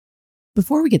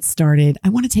Before we get started, I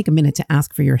want to take a minute to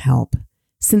ask for your help.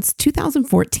 Since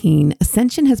 2014,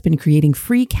 Ascension has been creating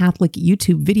free Catholic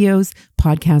YouTube videos,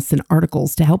 podcasts, and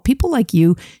articles to help people like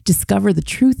you discover the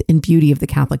truth and beauty of the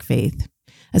Catholic faith.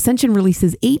 Ascension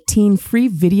releases 18 free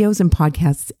videos and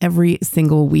podcasts every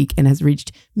single week and has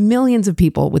reached millions of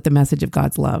people with the message of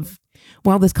God's love.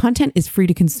 While this content is free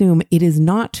to consume, it is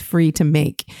not free to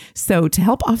make. So to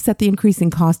help offset the increasing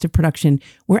cost of production,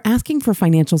 we're asking for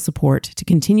financial support to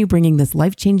continue bringing this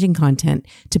life-changing content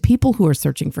to people who are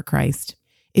searching for Christ.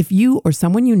 If you or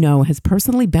someone you know has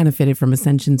personally benefited from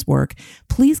Ascension's work,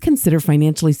 please consider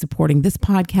financially supporting this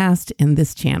podcast and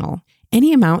this channel.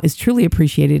 Any amount is truly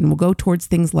appreciated and will go towards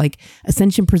things like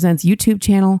Ascension Presents YouTube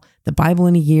channel, The Bible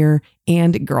in a Year,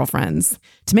 and Girlfriends.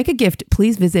 To make a gift,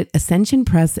 please visit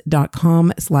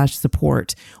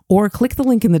ascensionpress.com/support or click the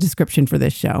link in the description for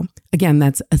this show. Again,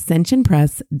 that's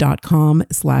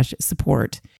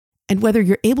ascensionpress.com/support. And whether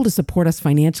you're able to support us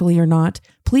financially or not,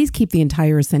 please keep the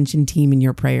entire Ascension team in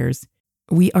your prayers.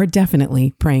 We are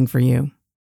definitely praying for you.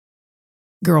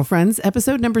 Girlfriends,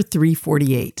 episode number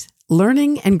 348.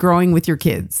 Learning and Growing with Your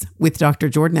Kids with Dr.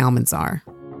 Jordan Almanzar.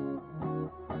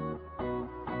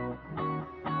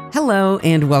 Hello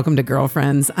and welcome to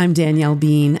Girlfriends. I'm Danielle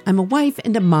Bean. I'm a wife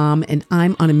and a mom, and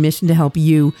I'm on a mission to help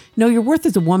you know your worth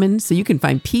as a woman so you can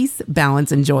find peace,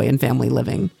 balance, and joy in family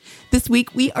living. This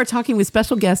week, we are talking with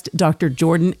special guest Dr.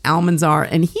 Jordan Almanzar,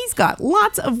 and he's got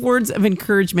lots of words of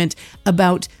encouragement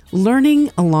about learning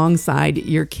alongside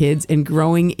your kids and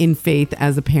growing in faith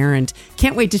as a parent.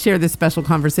 Can't wait to share this special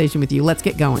conversation with you. Let's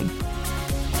get going.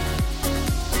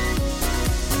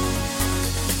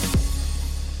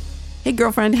 Hey,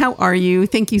 girlfriend, how are you?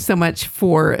 Thank you so much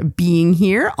for being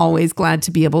here. Always glad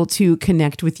to be able to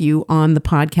connect with you on the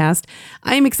podcast.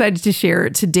 I am excited to share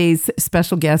today's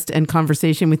special guest and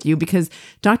conversation with you because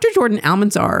Dr. Jordan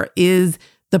Almanzar is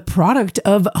the product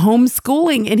of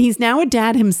homeschooling, and he's now a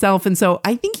dad himself. And so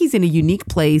I think he's in a unique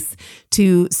place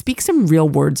to speak some real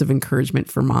words of encouragement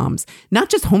for moms, not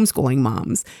just homeschooling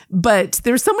moms, but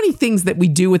there's so many things that we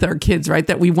do with our kids, right,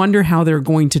 that we wonder how they're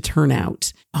going to turn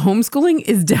out. Homeschooling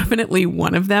is definitely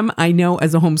one of them. I know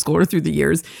as a homeschooler through the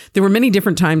years, there were many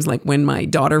different times, like when my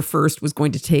daughter first was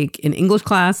going to take an English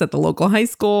class at the local high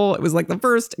school. It was like the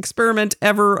first experiment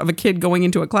ever of a kid going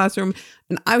into a classroom.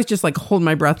 And I was just like holding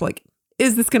my breath, like,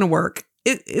 is this going to work?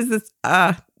 Is this,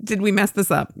 did we mess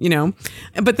this up? You know?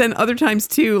 But then other times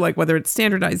too, like whether it's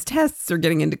standardized tests or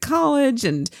getting into college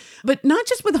but not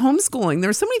just with homeschooling. There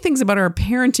are so many things about our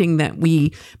parenting that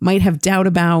we might have doubt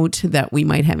about, that we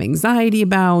might have anxiety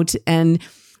about. And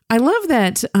I love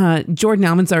that Jordan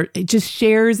Almanzar just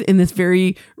shares in this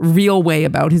very real way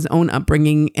about his own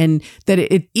upbringing, and that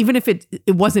it even if it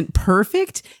wasn't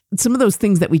perfect, some of those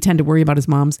things that we tend to worry about as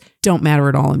moms don't matter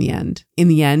at all in the end. In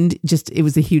the end, just it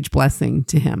was a huge blessing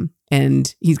to him,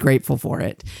 and he's grateful for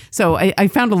it. So I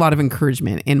found a lot of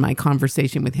encouragement in my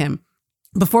conversation with him.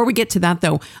 Before we get to that,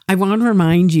 though, I want to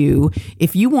remind you,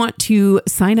 if you want to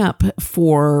sign up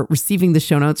for receiving the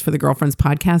show notes for the Girlfriends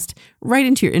podcast right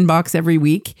into your inbox every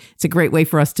week, it's a great way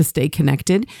for us to stay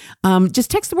connected.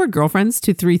 Just text the word Girlfriends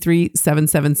to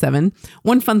 33777.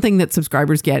 One fun thing that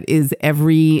subscribers get is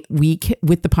every week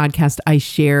with the podcast, I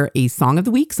share a song of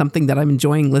the week, something that I'm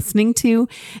enjoying listening to.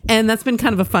 And that's been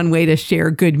kind of a fun way to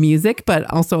share good music, but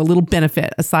also a little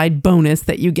benefit, a side bonus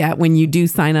that you get when you do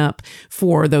sign up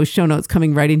for those show notes coming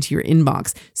right into your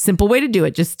inbox. Simple way to do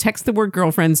it. Just text the word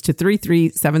Girlfriends to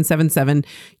 33777.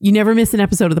 You never miss an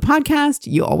episode of the podcast.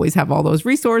 You always have all those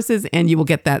resources, and you will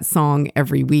get that song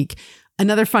every week.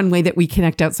 Another fun way that we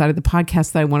connect outside of the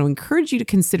podcast that I want to encourage you to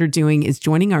consider doing is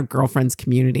joining our Girlfriends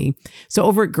community. So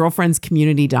over at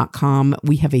girlfriendscommunity.com,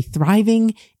 we have a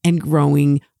thriving and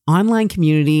growing online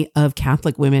community of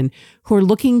Catholic women who are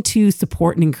looking to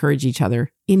support and encourage each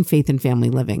other in faith and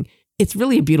family living. It's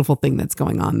really a beautiful thing that's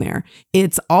going on there.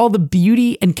 It's all the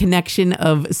beauty and connection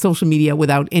of social media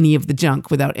without any of the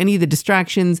junk, without any of the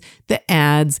distractions, the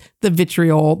ads, the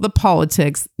vitriol, the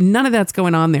politics. None of that's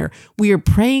going on there. We are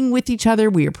praying with each other.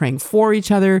 We are praying for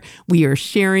each other. We are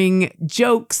sharing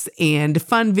jokes and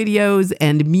fun videos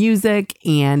and music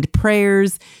and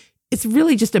prayers. It's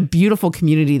really just a beautiful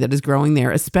community that is growing there,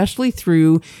 especially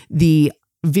through the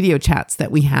video chats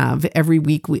that we have every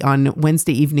week. On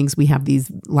Wednesday evenings, we have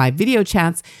these live video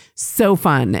chats. So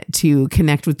fun to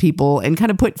connect with people and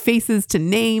kind of put faces to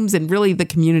names. And really the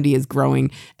community is growing,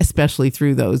 especially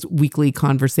through those weekly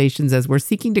conversations as we're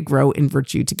seeking to grow in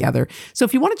virtue together. So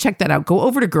if you want to check that out, go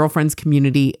over to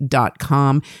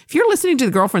girlfriendscommunity.com. If you're listening to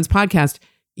the Girlfriends podcast,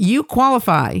 you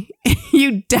qualify.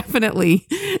 You definitely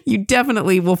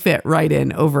will fit right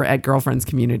in over at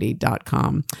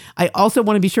girlfriendscommunity.com. I also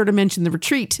want to be sure to mention the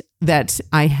retreat that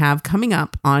I have coming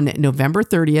up on November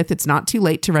 30th. It's not too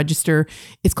late to register.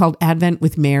 It's called Advent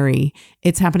with Mary.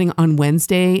 It's happening on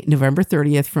Wednesday, November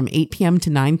 30th from 8 p.m. to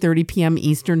 9:30 p.m.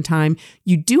 Eastern Time.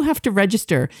 You do have to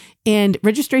register, and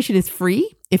registration is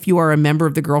free if you are a member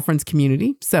of the Girlfriends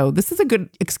community. So this is a good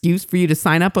excuse for you to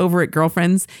sign up over at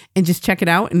Girlfriends and just check it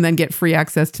out and then get free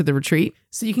access to the retreat.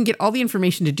 So you can get all the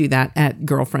information to do that at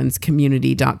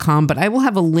girlfriendscommunity.com. But I will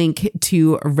have a link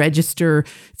to register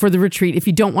for the retreat. If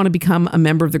you don't want to become a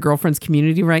member of the Girlfriends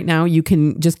community right now, you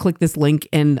can just click this link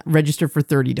and register for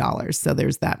 $30. So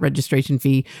there's that registration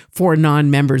fee for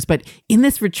non-members. But in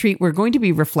this retreat, we're going to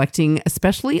be reflecting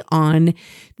especially on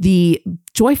the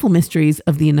joyful mysteries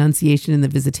of the Annunciation and the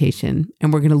Visitation.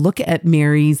 And we're going to look at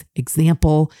Mary's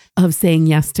example of saying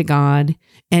yes to God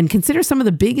and consider some of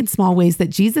the big and small ways that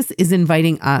Jesus is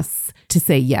inviting us to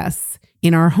say yes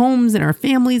in our homes, in our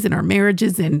families, in our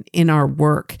marriages, and in our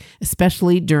work,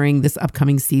 especially during this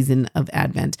upcoming season of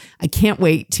Advent. I can't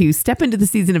wait to step into the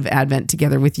season of Advent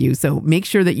together with you. So make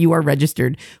sure that you are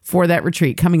registered for that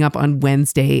retreat coming up on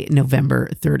Wednesday, November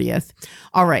 30th.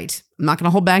 All right. I'm not going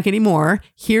to hold back anymore.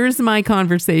 Here's my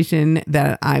conversation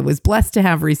that I was blessed to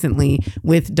have recently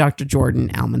with Dr. Jordan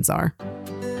Almanzar.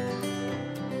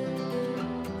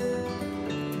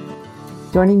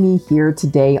 Joining me here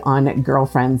today on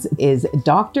Girlfriends is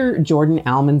Dr. Jordan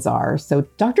Almanzar. So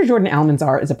Dr. Jordan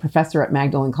Almanzar is a professor at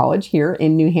Magdalen College here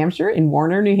in New Hampshire, in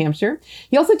Warner, New Hampshire.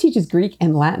 He also teaches Greek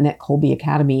and Latin at Colby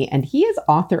Academy, and he is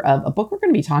author of a book we're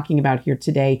going to be talking about here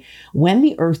today, When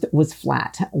the Earth Was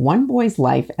Flat, One Boy's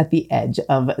Life at the Edge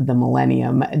of the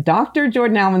Millennium. Dr.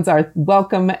 Jordan Almanzar,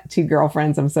 welcome to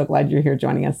Girlfriends. I'm so glad you're here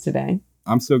joining us today.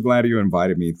 I'm so glad you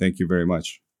invited me. Thank you very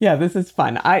much. Yeah, this is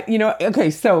fun. Okay,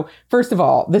 so first of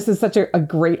all, this is such a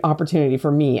great opportunity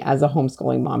for me as a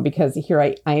homeschooling mom, because here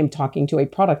I am talking to a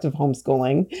product of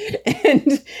homeschooling,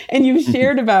 and you've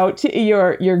shared about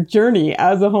your journey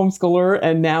as a homeschooler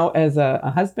and now as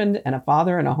a husband and a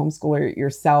father and a homeschooler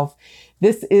yourself.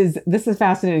 This is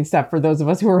fascinating stuff for those of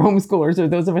us who are homeschoolers or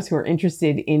those of us who are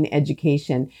interested in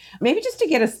education. Maybe just to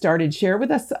get us started, share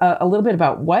with us a little bit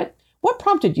about what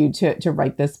prompted you to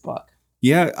write this book.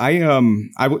 Yeah,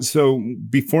 so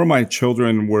before my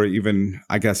children were even,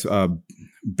 I guess,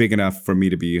 big enough for me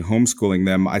to be homeschooling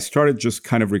them, I started just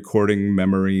kind of recording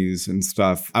memories and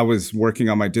stuff. I was working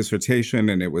on my dissertation,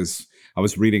 and I was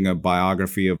reading a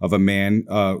biography of a man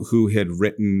who had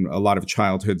written a lot of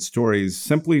childhood stories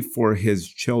simply for his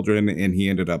children, and he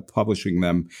ended up publishing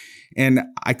them. And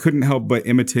I couldn't help but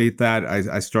imitate that.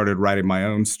 I started writing my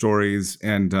own stories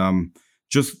and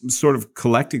just sort of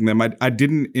collecting them. I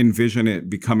didn't envision it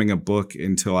becoming a book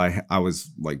until I was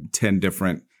like 10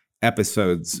 different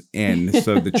episodes in.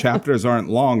 So the chapters aren't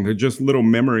long. They're just little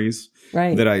memories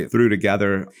that I threw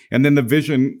together. And then the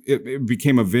vision, it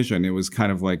became a vision. It was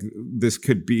kind of like, this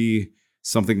could be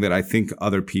something that I think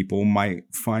other people might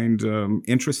find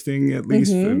interesting, at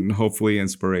least, and hopefully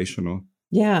inspirational.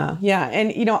 Yeah.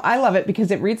 And, I love it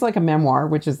because it reads like a memoir,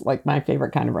 which is like my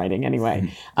favorite kind of writing anyway.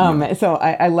 So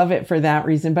I love it for that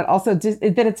reason, but also just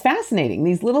that it's fascinating.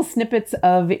 These little snippets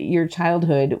of your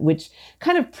childhood, which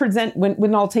kind of present,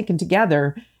 when all taken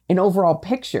together, an overall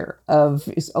picture of,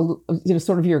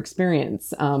 sort of your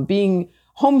experience being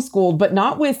homeschooled, but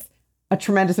not with a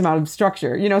tremendous amount of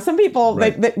structure. Some people,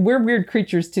 we're weird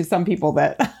creatures to some people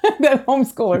that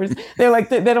homeschoolers. They're like,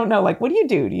 they don't know, like, what do?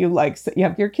 Do you you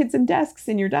have your kids in desks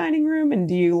in your dining room? And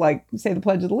do you say the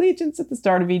Pledge of Allegiance at the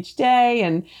start of each day?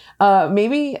 And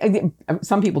maybe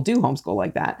some people do homeschool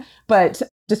like that. But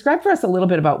describe for us a little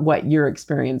bit about what your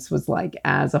experience was like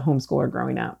as a homeschooler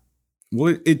growing up.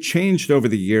 Well, it changed over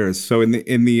the years. So in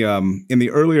the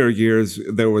earlier years,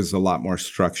 there was a lot more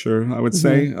structure, I would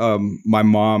say. My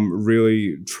mom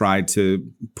really tried to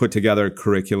put together a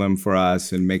curriculum for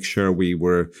us and make sure we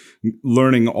were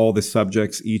learning all the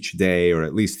subjects each day, or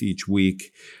at least each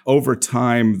week. Over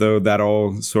time, though, that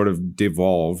all sort of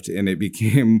devolved, and it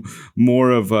became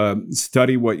more of a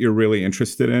study what you're really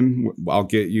interested in. I'll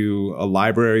get you a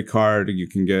library card. You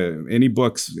can get any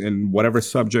books in whatever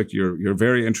subject you're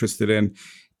very interested in.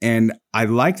 And I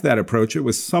liked that approach. It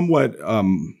was somewhat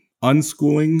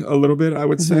unschooling a little bit, I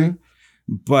would say.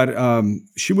 But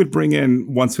she would bring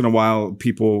in once in a while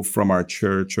people from our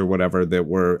church or whatever that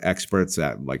were experts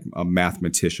at, like a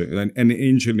mathematician. An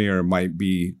engineer might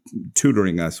be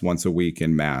tutoring us once a week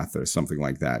in math or something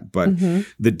like that. But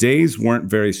the days weren't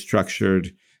very structured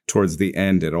towards the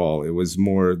end at all. It was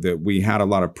more that we had a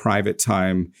lot of private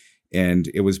time.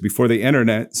 And it was before the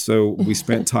internet, so we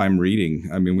spent time reading.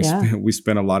 I mean, we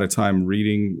spent a lot of time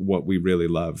reading what we really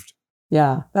loved.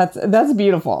 Yeah, that's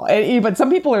beautiful. But some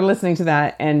people are listening to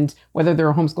that, and whether they're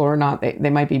a homeschooler or not, they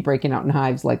might be breaking out in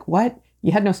hives. Like, what?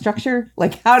 You had no structure?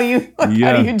 Like, how do you how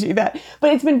do you do that?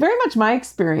 But it's been very much my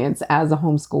experience as a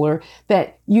homeschooler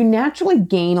that you naturally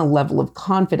gain a level of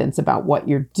confidence about what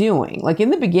you're doing. Like in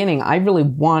the beginning, I really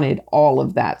wanted all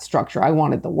of that structure. I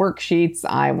wanted the worksheets.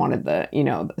 I wanted the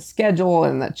the schedule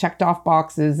and the checked off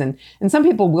boxes. And some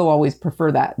people will always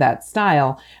prefer that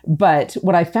style. But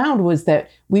what I found was that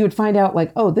we would find out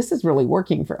like, oh, this is really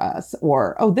working for us,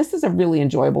 or oh, this is a really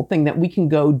enjoyable thing that we can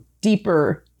go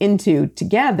deeper into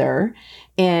together.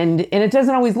 And it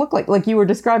doesn't always look like you were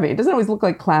describing, it doesn't always look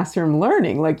like classroom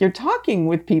learning. Like you're talking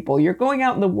with people, you're going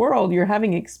out in the world, you're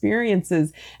having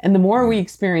experiences. And the more we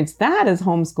experience that as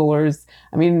homeschoolers,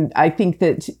 I mean, I think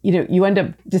that, you end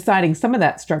up deciding some of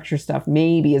that structure stuff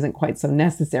maybe isn't quite so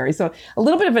necessary. So a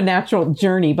little bit of a natural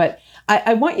journey, but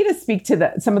I want you to speak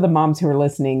to some of the moms who are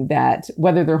listening that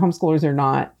whether they're homeschoolers or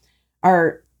not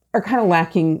are kind of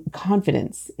lacking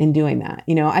confidence in doing that.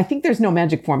 I think there's no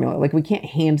magic formula. Like we can't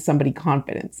hand somebody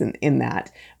confidence in that,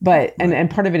 but,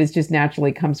 and part of it is just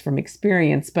naturally comes from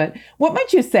experience. But what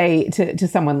might you say to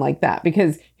someone like that?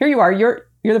 Because here you are, you're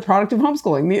the product of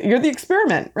homeschooling. You're the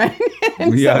experiment, right?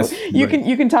 And yes, so you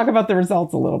can talk about the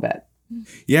results a little bit.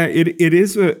 Yeah, it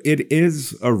is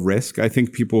a risk. I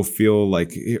think people feel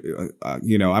like,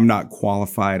 I'm not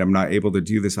qualified. I'm not able to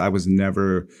do this. I was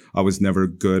never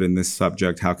good in this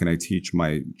subject. How can I teach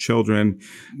my children?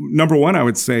 Number one, I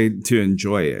would say to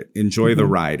enjoy it. Enjoy the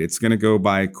ride. It's going to go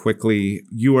by quickly.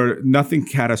 Nothing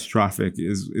catastrophic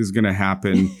is going to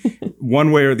happen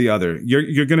one way or the other.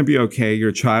 You're going to be okay.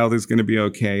 Your child is going to be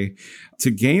okay. To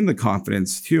gain the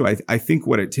confidence too, I think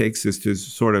what it takes is to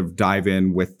sort of dive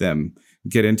in with them,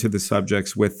 get into the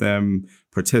subjects with them,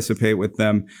 participate with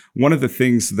them. One of the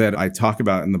things that I talk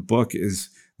about in the book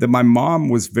is that my mom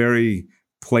was very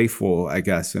playful, I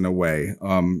guess, in a way.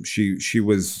 She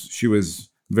was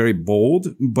very bold,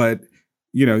 but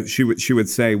she would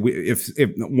say, if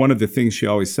one of the things she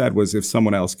always said was, if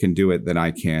someone else can do it, then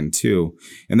I can too.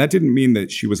 And that didn't mean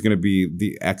that she was going to be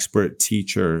the expert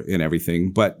teacher in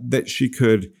everything, but that she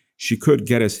could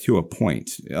get us to a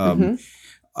point.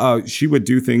 She would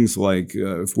do things like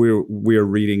if we're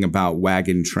reading about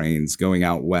wagon trains going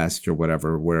out west or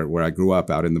whatever, where I grew up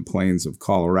out in the plains of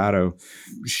Colorado,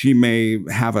 she may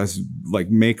have us like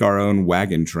make our own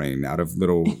wagon train out of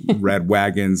little red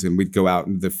wagons, and we'd go out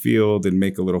into the field and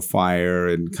make a little fire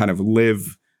and kind of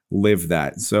live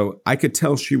that. So I could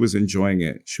tell she was enjoying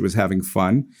it. She was having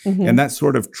fun, and that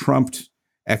sort of trumped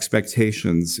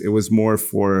expectations. It was more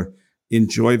for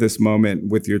enjoy this moment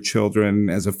with your children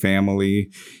as a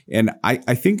family. And I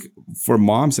think for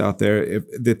moms out there,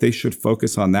 that they should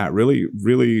focus on that, really,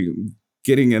 really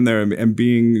getting in there and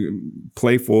being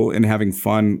playful and having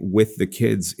fun with the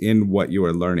kids in what you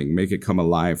are learning. Make it come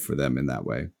alive for them in that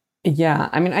way. Yeah,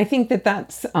 I mean, I think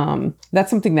that's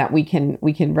something that we can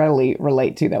readily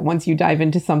relate to, that once you dive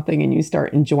into something and you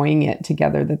start enjoying it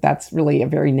together, that's really a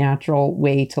very natural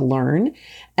way to learn.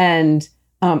 And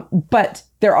but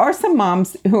there are some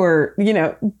moms who are,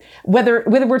 whether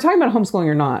we're talking about homeschooling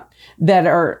or not, that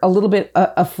are a little bit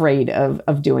afraid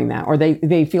of doing that, or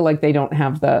they feel like they don't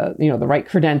have the right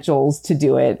credentials to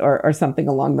do it, or something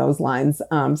along those lines.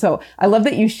 So I love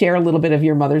that you share a little bit of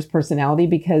your mother's personality,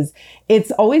 because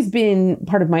it's always been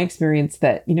part of my experience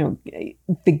that,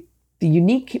 the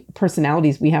unique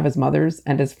personalities we have as mothers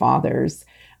and as fathers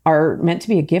are meant to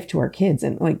be a gift to our kids.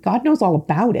 And like, God knows all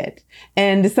about it.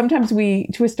 And sometimes we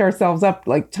twist ourselves up,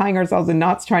 like tying ourselves in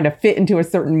knots, trying to fit into a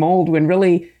certain mold, when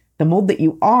really the mold that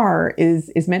you are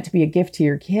is meant to be a gift to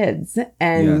your kids.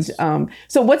 And yes.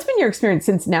 So what's been your experience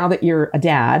since now that you're a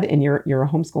dad and you're a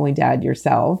homeschooling dad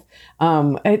yourself?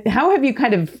 How have you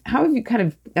kind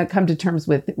of come to terms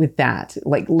with that?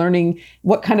 Like learning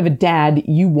what kind of a dad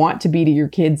you want to be to your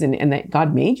kids, and that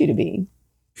God made you to be.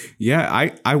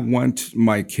 Yeah, I want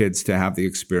my kids to have the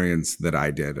experience that I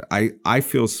did. I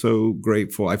feel so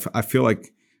grateful. I feel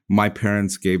like my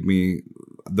parents gave me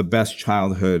the best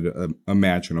childhood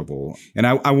imaginable. And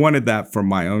I wanted that for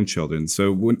my own children.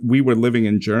 So when we were living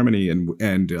in Germany,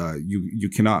 and you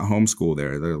cannot homeschool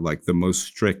there. They're like the most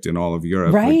strict in all of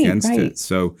Europe against it.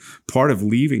 So part of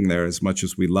leaving there, as much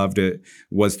as we loved it,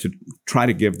 was to try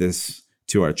to give this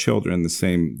to our children the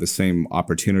same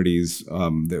opportunities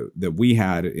that we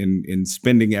had in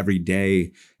spending every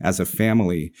day as a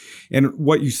family. And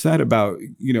what you said about,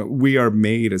 we are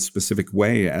made a specific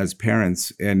way as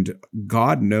parents, and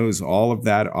God knows all of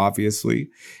that, obviously.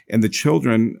 And the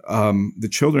children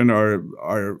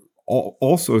are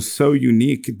also so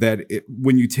unique that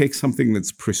when you take something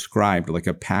that's prescribed, like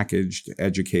a packaged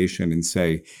education, and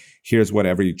say, here's what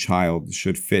every child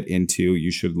should fit into.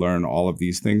 You should learn all of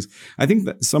these things. I think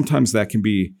that sometimes that can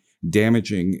be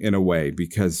damaging in a way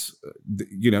because,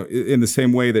 in the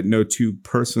same way that no two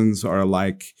persons are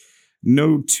alike,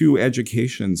 no two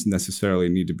educations necessarily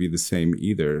need to be the same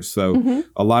either. So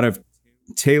a lot of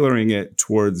tailoring it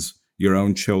towards your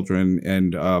own children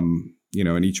and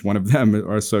each one of them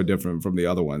are so different from the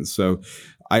other ones. So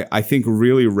I think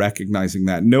really recognizing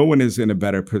that no one is in a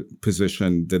better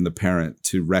position than the parent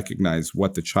to recognize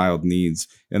what the child needs.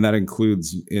 And that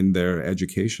includes in their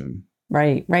education.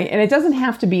 Right. And it doesn't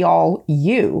have to be all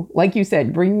you. Like you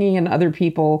said, bringing in other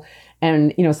people.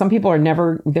 And, some people they're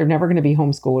never going to be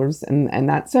homeschoolers and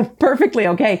that's perfectly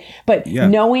okay. But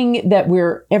knowing that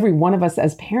every one of us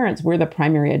as parents, we're the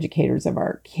primary educators of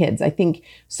our kids. I think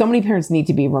so many parents need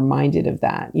to be reminded of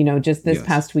that. Just this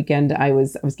past weekend, I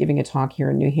was giving a talk here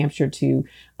in New Hampshire to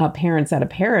parents at a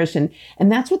parish and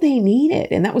that's what they needed.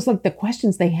 And that was like the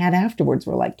questions they had afterwards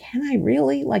were like, can I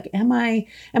really, am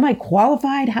I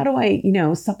qualified? How do I,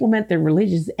 supplement their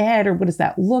religious ed or what does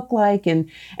that look like?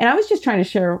 And I was just trying to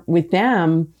share with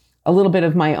them a little bit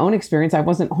of my own experience. I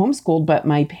wasn't homeschooled, but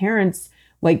my parents,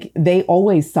 they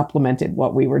always supplemented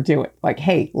what we were doing. Like,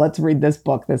 hey, let's read this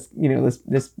book, this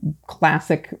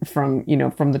classic from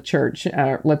the church.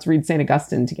 Let's read St.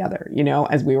 Augustine together,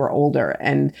 as we were older,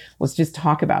 and let's just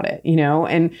talk about it,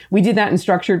 and we did that in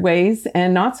structured ways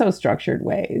and not so structured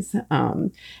ways.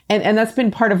 And that's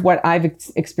been part of what I've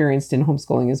experienced in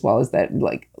homeschooling as well, is that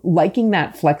liking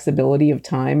that flexibility of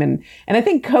time. And I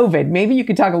think COVID, maybe you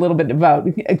could talk a little bit about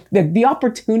the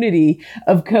opportunity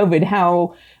of COVID,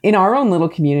 how in our own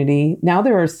little community, now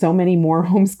there are so many more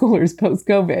homeschoolers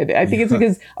post-COVID. I think it's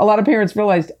because a lot of parents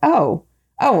realized,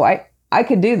 I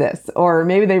could do this. Or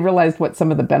maybe they realized what some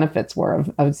of the benefits were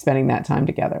of spending that time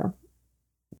together.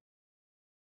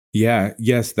 Yeah,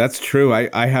 yes, that's true.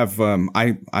 I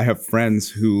have friends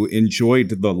who enjoyed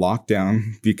the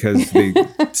lockdown because they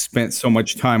spent so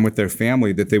much time with their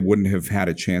family that they wouldn't have had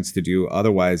a chance to do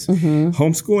otherwise.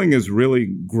 Homeschooling has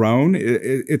really grown.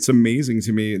 It's amazing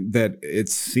to me that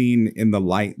it's seen in the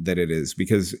light that it is,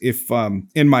 because if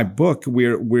in my book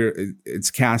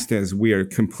it's cast as we are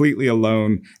completely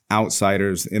alone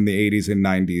outsiders in the 80s and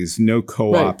 90s, no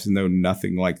co-ops, no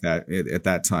nothing like that at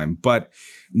that time. But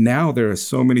now there are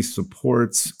so many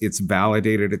supports. It's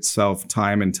validated itself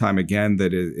time and time again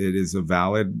that it is a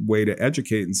valid way to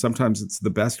educate. And sometimes it's the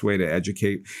best way to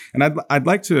educate. And I'd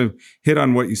like to hit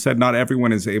on what you said. Not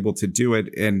everyone is able to do it.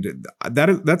 And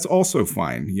that's also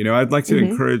fine. I'd like to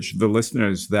encourage the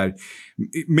listeners that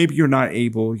maybe you're not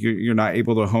able to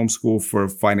homeschool for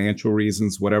financial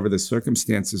reasons, whatever the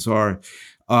circumstances are.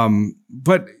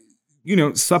 But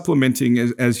supplementing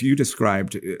as you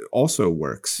described also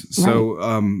works.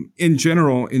 So in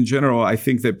general, I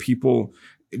think that people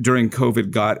during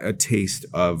COVID got a taste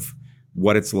of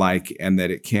what it's like and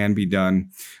that it can be done,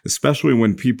 especially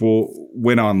when people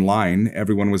went online,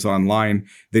 everyone was online.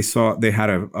 They had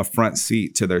a front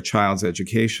seat to their child's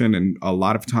education. And a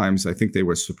lot of times I think they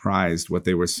were surprised what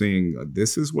they were seeing.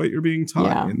 This is what you're being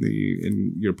taught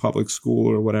in your public school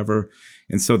or whatever.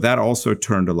 And so that also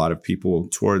turned a lot of people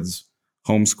towards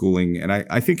homeschooling. And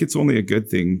I think it's only a good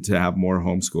thing to have more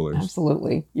homeschoolers.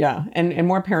 Absolutely. Yeah. And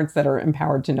more parents that are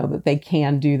empowered to know that they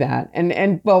can do that.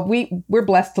 And well, we're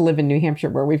blessed to live in New Hampshire,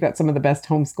 where we've got some of the best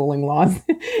homeschooling laws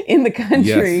in the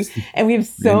country. Yes, and we have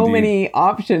so many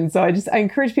options. So I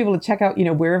encourage people to check out,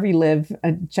 wherever you live,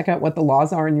 check out what the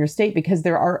laws are in your state, because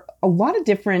there are a lot of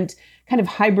different kind of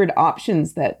hybrid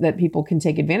options that people can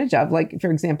take advantage of. Like,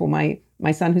 for example, my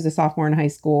son, who's a sophomore in high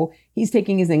school, he's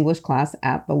taking his English class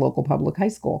at the local public high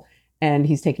school, and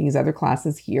he's taking his other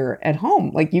classes here at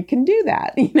home. Like, you can do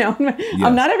that, Yes.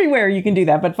 Not everywhere you can do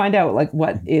that, but find out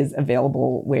what is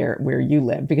available where you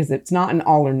live, because it's not an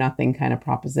all or nothing kind of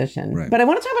proposition. Right. But I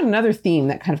want to talk about another theme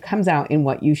that kind of comes out in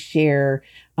what you share,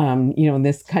 in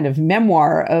this kind of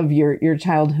memoir of your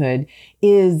childhood,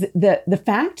 is the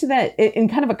fact that in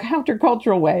kind of a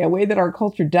countercultural way, a way that our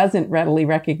culture doesn't readily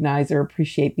recognize or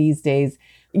appreciate these days,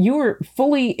 you were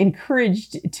fully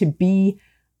encouraged to be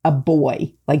a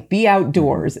boy, be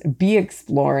outdoors, be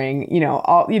exploring,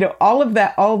 all of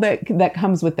that, all that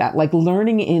comes with that,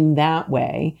 learning in that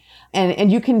way.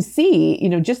 And you can see,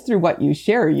 just through what you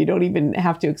share, you don't even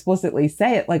have to explicitly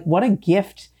say it, what a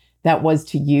gift that was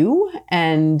to you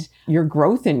and your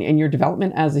growth and your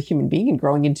development as a human being and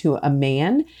growing into a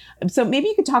man. So maybe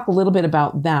you could talk a little bit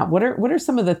about that. What are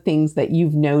some of the things that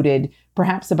you've noted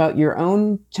perhaps about your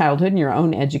own childhood and your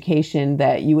own education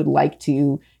that you would like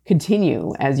to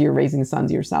continue as you're raising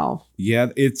sons yourself? Yeah,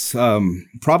 it's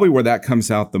probably where that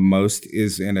comes out the most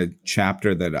is in a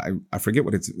chapter that I forget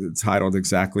what it's titled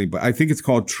exactly, but I think it's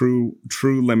called True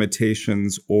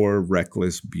Limitations or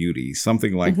Reckless Beauty,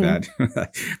 something like that.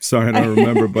 Sorry, I don't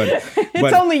remember, but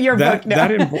it's only your book now.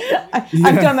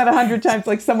 I've done that 100 times.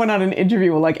 Like someone on an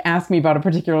interview will like ask me about a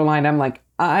particular line. I'm like,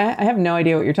 I have no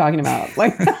idea what you're talking about.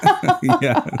 Like,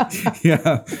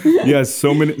 yeah.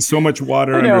 So much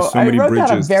water under so many bridges. I wrote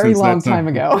that a very long time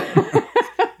ago.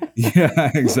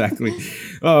 Yeah, exactly.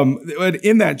 But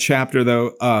in that chapter,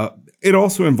 though, it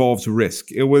also involves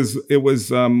risk. It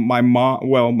was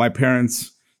my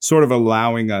parents sort of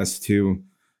allowing us to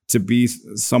be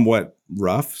somewhat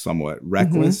rough, somewhat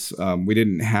reckless. We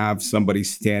didn't have somebody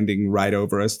standing right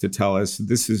over us to tell us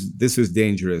this is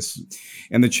dangerous.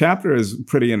 And the chapter is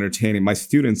pretty entertaining. My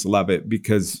students love it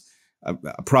because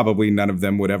probably none of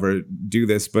them would ever do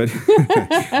this, but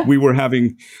we were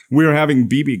having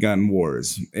BB gun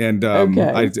wars, and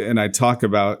I talk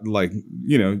about like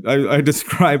I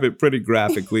describe it pretty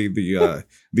graphically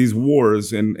these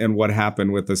wars and what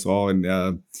happened with us all,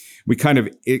 and we kind of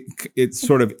it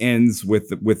sort of ends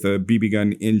with a BB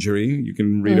gun injury. You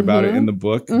can read about it in the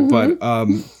book, but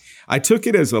I took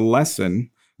it as a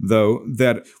lesson, though,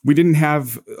 that we didn't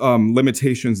have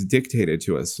limitations dictated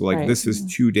to us. Like, this is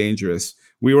too dangerous.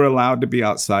 We were allowed to be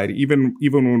outside, even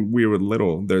when we were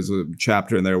little. There's a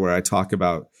chapter in there where I talk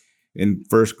about in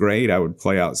first grade, I would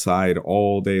play outside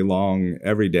all day long,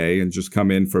 every day, and just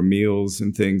come in for meals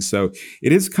and things. So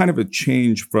it is kind of a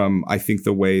change from, I think,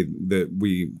 the way that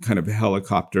we kind of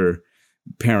helicopter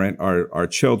parent our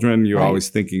children. You're always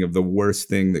thinking of the worst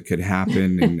thing that could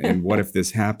happen and what if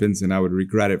this happens and I would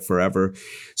regret it forever.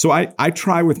 So I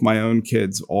try with my own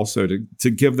kids also to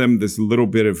give them this little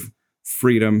bit of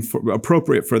freedom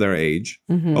appropriate for their age.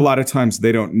 A lot of times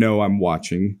they don't know I'm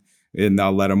watching, and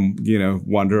I'll let them,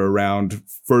 wander around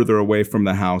further away from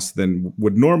the house than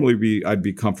would normally I'd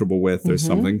be comfortable with or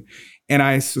something. And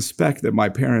I suspect that my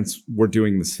parents were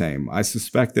doing the same. I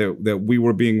suspect that we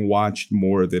were being watched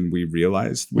more than we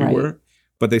realized we were,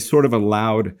 but they sort of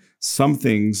allowed some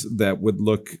things that would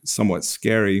look somewhat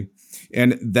scary.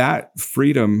 And that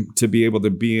freedom to be able to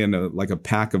be in a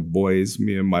pack of boys,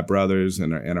 me and my brothers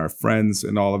and our friends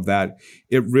and all of that,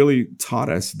 it really taught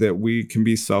us that we can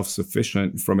be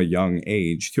self-sufficient from a young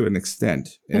age to an extent.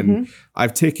 And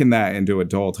I've taken that into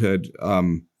adulthood,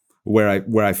 where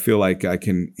I feel like I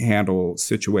can handle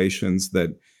situations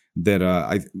that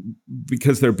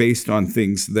because they're based on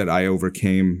things that I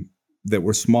overcame that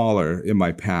were smaller in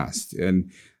my past.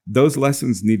 And those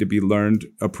lessons need to be learned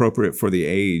appropriate for the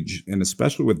age. And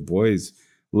especially with boys,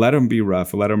 let them be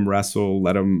rough, let them wrestle,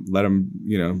 let them,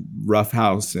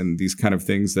 roughhouse and these kind of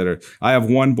things I have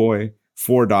one boy,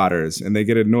 4 daughters, and they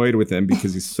get annoyed with him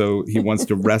because he wants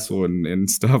to wrestle and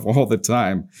stuff all the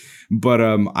time. But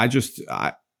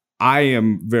I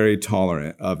am very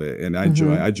tolerant of it, and I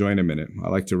join him in it. I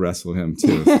like to wrestle him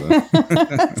too. So.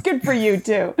 That's good for you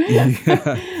too.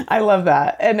 Yeah. I love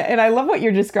that, and I love what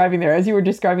you're describing there. As you were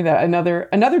describing that,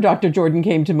 another Dr. Jordan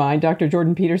came to mind, Dr.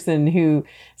 Jordan Peterson, who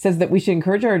says that we should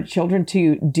encourage our children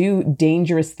to do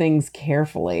dangerous things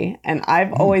carefully, and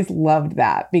I've always loved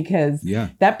that because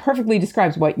that perfectly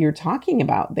describes what you're talking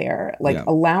about there,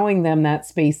 allowing them that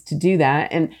space to do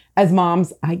that. And as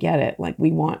moms, I get it. Like,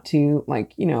 we want to,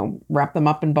 wrap them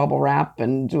up in bubble wrap,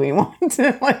 and we want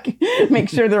to make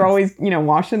sure they're always,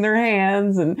 washing their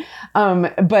hands. And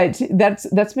but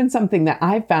that's been something that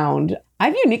I found.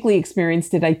 I've uniquely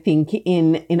experienced it, I think,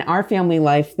 in our family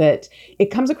life, that it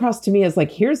comes across to me as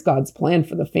like, here's God's plan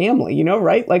for the family,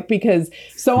 right? Like, because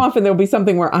so often there'll be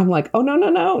something where I'm like, oh, no,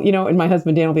 and my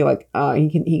husband, Dan, will be like, he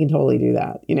can totally do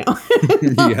that,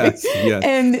 Yes.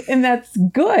 And that's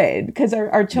good, because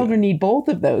our children need both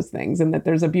of those things, and that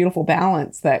there's a beautiful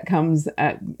balance that comes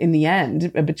in the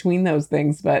end between those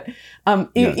things. But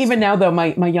even now, though,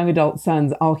 my young adult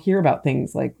sons, I'll hear about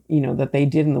things like, that they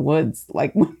did in the woods,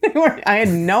 like when they were, I had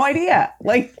no idea.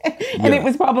 And it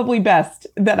was probably best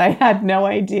that I had no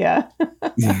idea.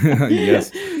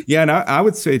 Yes. Yeah. And I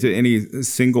would say to any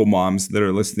single moms that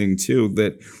are listening too,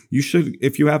 that you should,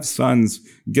 if you have sons,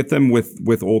 get them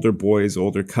with older boys,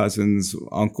 older cousins,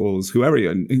 uncles, whoever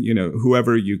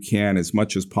you can, as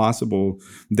much as possible,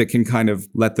 that can kind of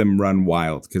let them run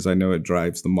wild, because I know it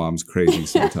drives the moms crazy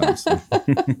sometimes.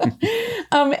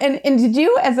 And did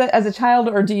you, as a child,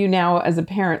 or do you now as a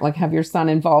parent, have your son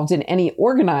involved in any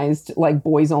organized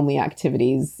boys only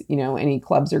activities, any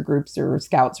clubs or groups or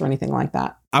scouts or anything like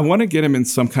that? I want to get him in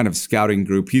some kind of scouting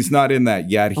group. He's not in that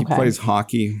yet. He plays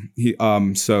hockey.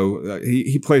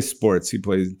 He plays sports. He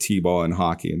plays t-ball and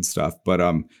hockey and stuff. But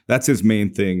that's his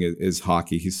main thing is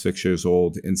hockey. He's 6 years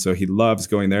old, and so he loves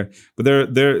going there. But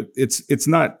it's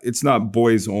not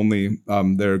boys only.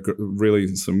 There are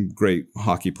really some great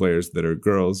hockey players that are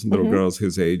girls, little girls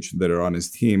his age that are on his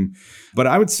team. But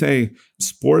I would say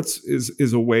sports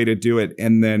is a way to do it.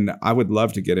 And then I would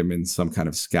love to get him in some kind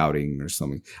of scouting or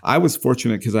something. I was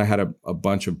fortunate because I had a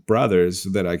bunch of brothers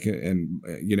that I can,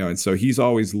 and so he's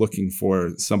always looking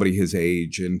for somebody his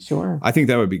age. And I think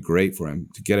that would be great for him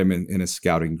to get him in a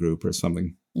scouting group or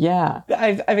something. Yeah,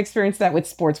 I've experienced that with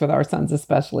sports with our sons,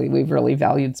 especially. We've really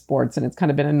valued sports, and it's kind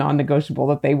of been a non-negotiable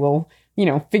that they will,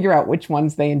 figure out which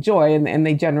ones they enjoy. And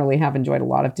they generally have enjoyed a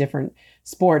lot of different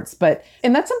sports.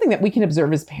 And that's something that we can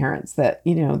observe as parents that,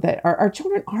 that our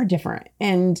children are different.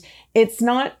 And it's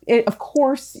not, of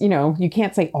course, you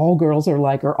can't say all girls are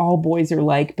like or all boys are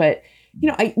like, but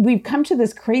we've come to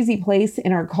this crazy place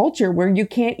in our culture where you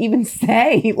can't even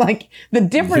say like the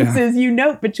differences you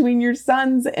note between your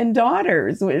sons and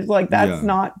daughters, which that's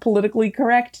not politically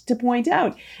correct to point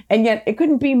out. And yet it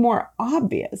couldn't be more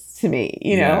obvious to me,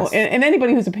 and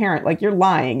anybody who's a parent, like you're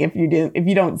lying if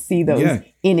you don't see those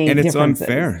innate and it's differences.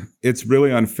 Unfair. It's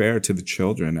really unfair to the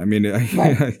children. I mean,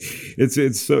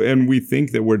 it's so, and we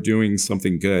think that we're doing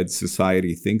something good.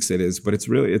 Society thinks it is, but it's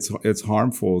really, it's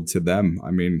harmful to them.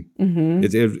 I mean,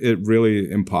 it really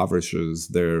impoverishes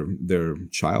their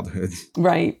childhood.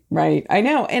 Right. I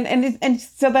know. And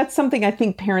so that's something I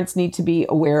think parents need to be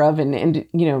aware of. And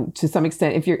to some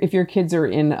extent, if your kids are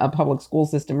in a public school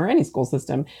system or any school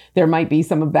system, there might be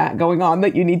some of that going on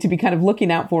that you need to be kind of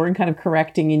looking out for and kind of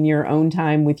correcting in your own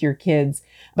time with your kids.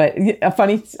 But a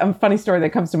funny story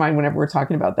that comes to mind whenever we're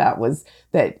talking about that was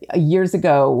that years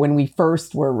ago when we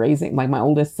first were raising, like my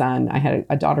oldest son, I had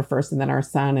a daughter first and then our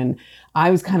son, and I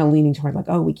was kind of leaning toward like,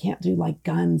 oh, we can't do like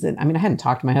guns. And I mean, I hadn't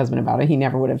talked to my husband about it. He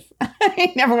never would have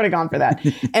gone for that.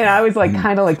 And I was like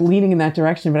kind of like leaning in that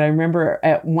direction. But I remember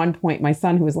at one point, my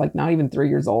son, who was like not even 3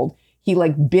 years old, he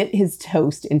like bit his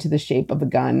toast into the shape of a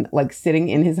gun, like sitting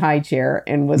in his high chair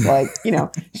and was like,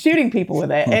 shooting people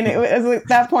with it. And it was at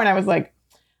that point I was like,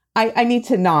 I need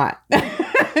to not.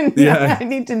 I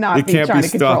need to not be trying to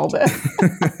control this.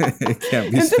 It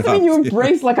can't be It stopped. doesn't mean you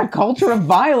embrace like a culture of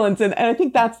violence. And I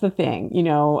think that's the thing,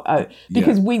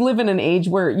 because we live in an age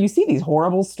where you see these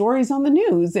horrible stories on the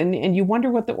news and you wonder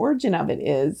what the origin of it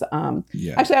is.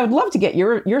 Actually, I would love to get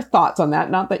your thoughts on that.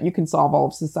 Not that you can solve all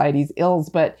of society's ills,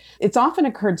 but it's often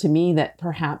occurred to me that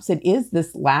perhaps it is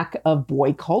this lack of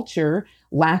boy culture,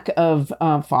 lack of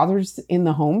fathers in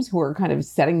the homes who are kind of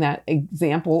setting that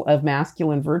example of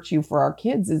masculine virtue for our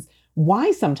kids is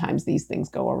why sometimes these things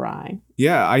go awry.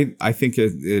 Yeah, I think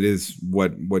it is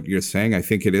what you're saying. I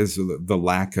think it is the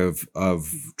lack of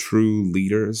true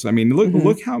leaders. I mean,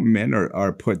 look how men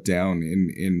are put down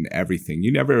in everything.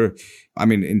 You never, I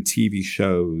mean, in TV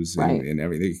shows and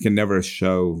everything, you can never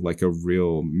show like a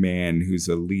real man who's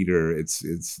a leader.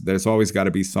 It's there's always got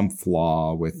to be some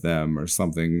flaw with them or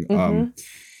something.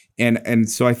 And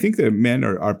so I think that men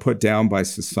are put down by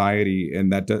society,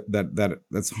 and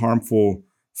that's harmful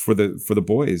for the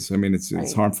boys. I mean,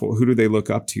 it's harmful. Who do they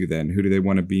look up to then? Who do they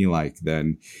want to be like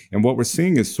then? And what we're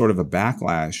seeing is sort of a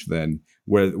backlash then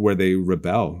where they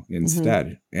rebel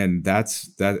instead. And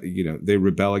they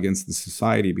rebel against the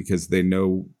society because they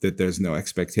know that there's no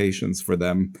expectations for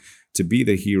them to be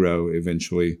the hero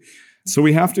eventually. So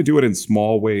we have to do it in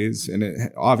small ways. And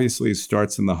it obviously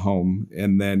starts in the home,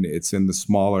 and then it's in the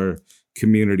smaller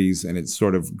communities, and it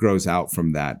sort of grows out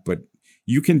from that. But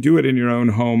you can do it in your own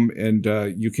home, and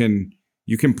you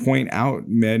can point out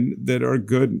men that are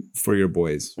good for your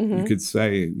boys. You could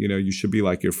say, you should be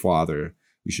like your father.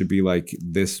 You should be like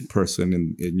this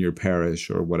person in your parish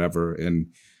or whatever, and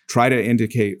try to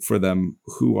indicate for them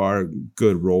who are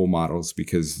good role models,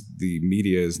 because the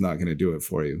media is not going to do it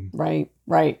for you. Right.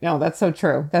 No, that's so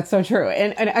true.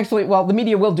 And actually, well, the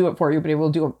media will do it for you, but it will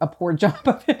do a poor job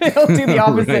of it. It'll do the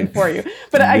opposite for you.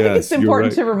 But I think it's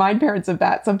important to remind parents of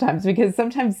that sometimes, because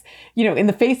sometimes, in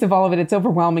the face of all of it, it's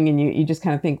overwhelming, and you just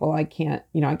kind of think, well, I can't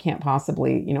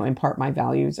possibly, impart my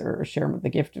values or share the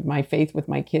gift of my faith with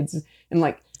my kids. And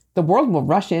like, the world will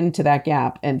rush into that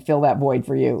gap and fill that void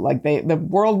for you. Like the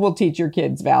world will teach your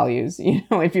kids values,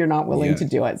 if you're not willing to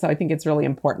do it. So I think it's really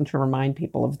important to remind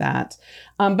people of that.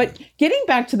 But getting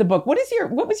back to the book, what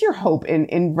was your hope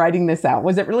in writing this out?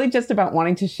 Was it really just about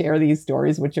wanting to share these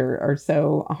stories, which are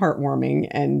so heartwarming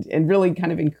and really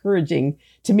kind of encouraging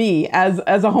to me as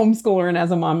a homeschooler and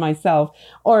as a mom myself?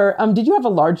 Or did you have a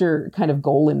larger kind of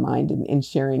goal in mind in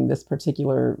sharing this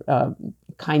particular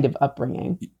kind of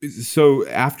upbringing? So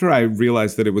after I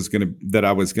realized that I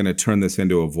was gonna turn this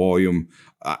into a volume,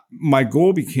 my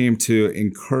goal became to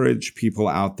encourage people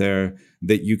out there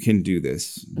that you can do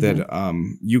this, that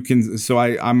you can. So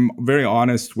I'm very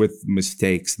honest with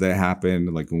mistakes that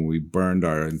happened, like when we burned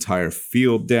our entire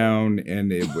field down,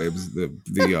 and it was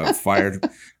the fire,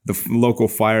 the local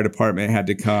fire department had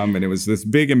to come, and it was this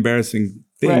big embarrassing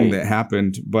thing that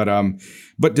happened.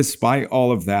 But despite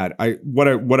all of that,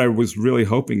 what I was really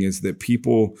hoping is that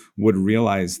people would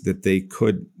realize that they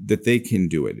can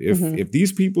do it. If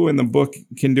these people in the book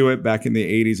can do it back in the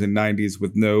 80s and 90s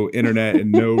with no internet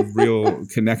and no real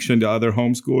connection to other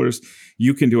homeschoolers,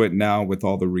 you can do it now with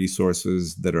all the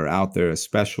resources that are out there,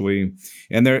 especially.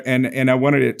 And I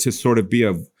wanted it to sort of be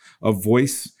a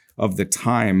voice of the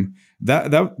time.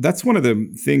 That's one of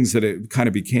the things that it kind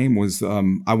of became was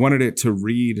I wanted it to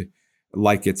read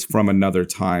like it's from another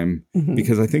time,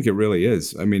 because I think it really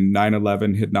is. I mean,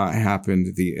 9/11 had not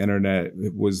happened. The internet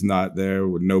was not there,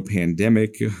 with no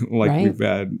pandemic like we've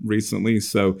had recently.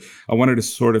 So I wanted to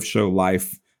sort of show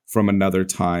life from another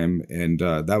time. And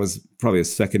that was probably a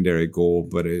secondary goal,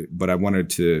 but I wanted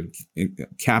to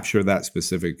capture that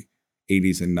specific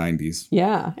 80s and 90s.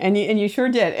 Yeah. And you sure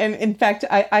did. And in fact,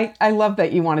 I love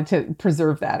that you wanted to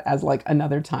preserve that as like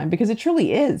another time, because it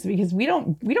truly is, because we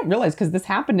don't realize, because this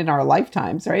happened in our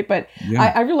lifetimes, right? But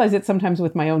I realize it sometimes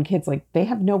with my own kids, like they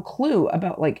have no clue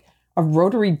about like a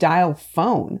rotary dial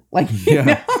phone. Like, you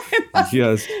know?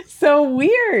 Yes. So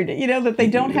weird, that they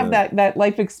don't have that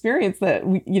life experience that,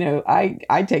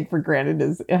 I take for granted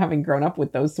as having grown up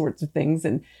with those sorts of things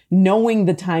and knowing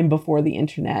the time before the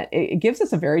internet. It gives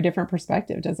us a very different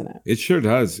perspective, doesn't it? It sure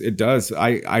does. It does.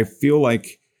 I feel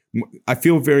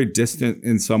very distant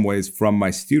in some ways from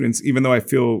my students, even though I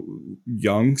feel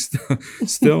young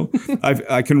still.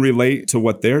 I can relate to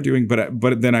what they're doing,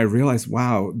 but then I realize,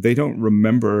 wow, they don't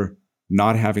remember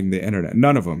not having the internet.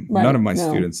 None of them. None of my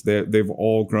students. They've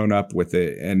all grown up with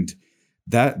it, and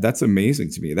that's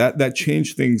amazing to me. That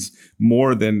changed things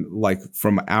more than like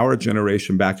from our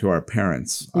generation back to our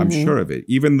parents. I'm sure of it.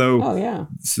 Even though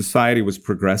society was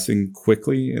progressing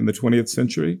quickly in the 20th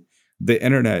century, the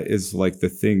internet is like the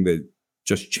thing that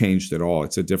just changed it all.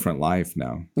 It's a different life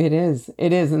now. It is.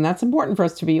 And that's important for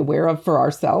us to be aware of for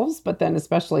ourselves, but then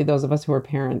especially those of us who are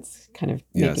parents, kind of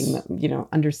making them,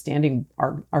 understanding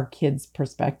our kids'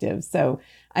 perspective. So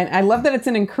I love that it's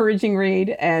an encouraging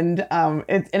read, and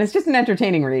it's just an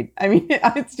entertaining read. I mean,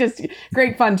 it's just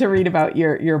great fun to read about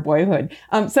your boyhood.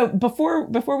 So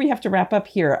before we have to wrap up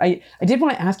here, I did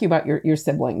want to ask you about your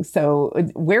siblings. So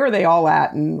where are they all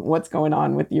at, and what's going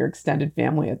on with your extended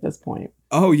family at this point?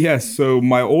 Oh, yes. So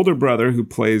my older brother, who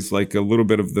plays like a little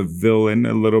bit of the villain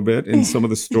a little bit in some of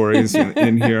the stories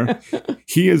in here,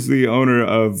 he is the owner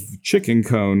of Chicken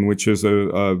Cone, which is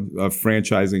a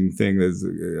franchising thing that's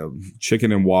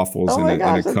chicken and waffles in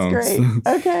a cone. That's great.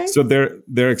 Okay. So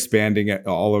they're expanding it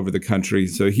all over the country.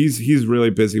 So he's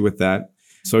really busy with that.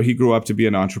 So he grew up to be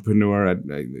an entrepreneur.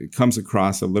 It comes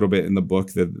across a little bit in the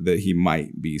book that he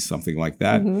might be something like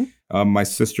that. My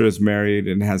sister is married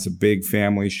and has a big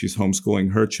family. She's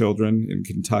homeschooling her children in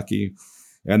Kentucky.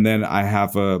 And then I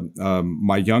have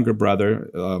my younger brother,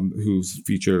 who's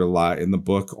featured a lot in the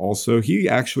book also. He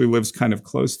actually lives kind of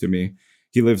close to me.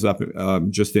 He lives up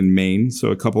just in Maine,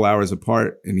 so a couple hours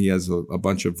apart, and he has a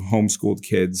bunch of homeschooled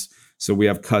kids. So we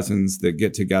have cousins that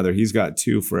get together. He's got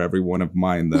 2 for every one of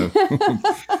mine, though.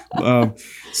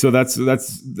 So that's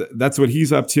what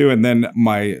he's up to. And then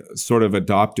my sort of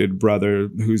adopted brother,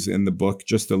 who's in the book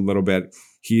just a little bit,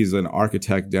 he's an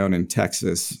architect down in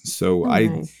Texas. So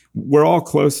we're all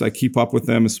close. I keep up with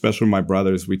them, especially my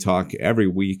brothers. We talk every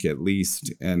week at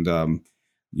least. And,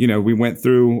 we went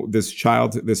through this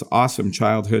awesome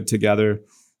childhood together,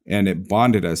 and it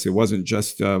bonded us. It wasn't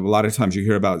just a lot of times you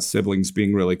hear about siblings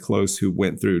being really close who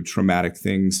went through traumatic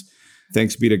things.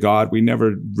 Thanks be to God, we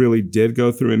never really did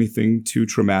go through anything too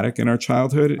traumatic in our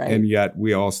childhood, and yet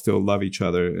we all still love each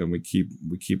other, and we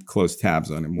keep close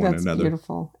tabs on one another. That's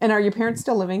beautiful. And are your parents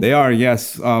still living? They are,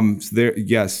 yes.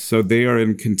 So they are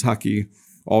in Kentucky,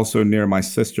 also near my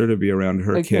sister, to be around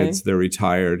her kids. They're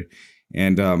retired.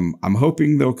 And I'm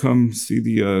hoping they'll come see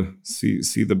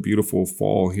the beautiful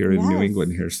fall here in New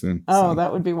England here soon. Oh,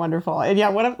 that would be wonderful. And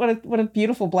what a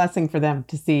beautiful blessing for them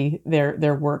to see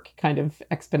their work kind of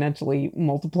exponentially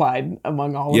multiplied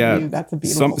among all of you. That's a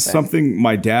beautiful thing. Something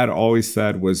my dad always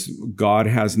said was, God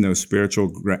has no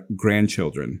spiritual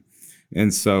grandchildren.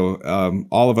 And so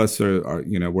all of us are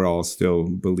we're all still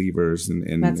believers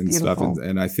and stuff.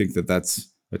 And I think that's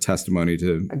testimony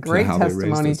to a great how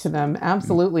testimony to them.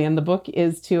 Absolutely. And the book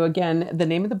is again, the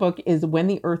name of the book is When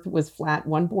the Earth Was Flat,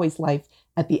 One Boy's Life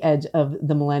at the Edge of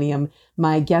the Millennium.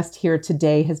 My guest here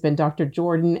today has been Dr.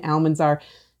 Jordan Almanzar.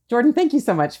 Jordan, thank you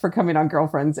so much for coming on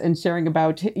Girlfriends and sharing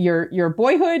about your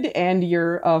boyhood and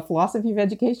your philosophy of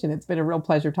education. It's been a real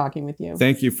pleasure talking with you.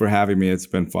 Thank you for having me. It's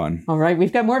been fun. All right.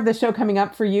 We've got more of the show coming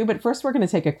up for you, but first we're going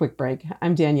to take a quick break.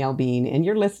 I'm Danielle Bean, and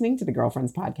you're listening to the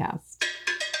Girlfriends Podcast.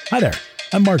 Hi there.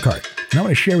 I'm Mark Hart, and I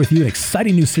want to share with you an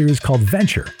exciting new series called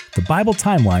Venture, the Bible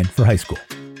Timeline for High School.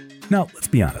 Now, let's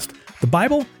be honest. The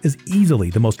Bible is easily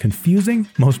the most confusing,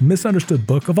 most misunderstood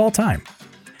book of all time.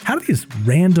 How do these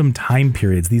random time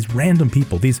periods, these random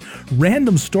people, these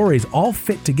random stories all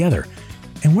fit together?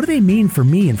 And what do they mean for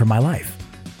me and for my life?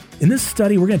 In this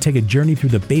study, we're going to take a journey through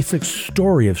the basic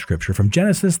story of Scripture from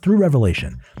Genesis through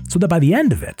Revelation, so that by the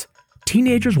end of it,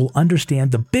 teenagers will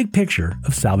understand the big picture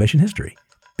of salvation history.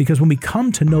 Because when we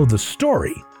come to know the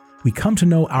story, we come to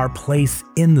know our place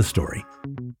in the story.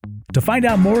 To find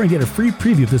out more and get a free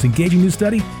preview of this engaging new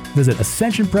study, visit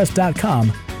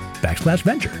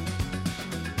ascensionpress.com/venture.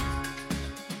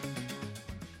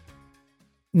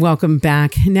 Welcome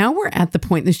back. Now we're at the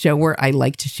point in the show where I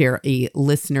like to share a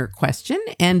listener question.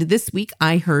 And this week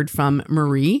I heard from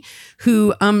Marie,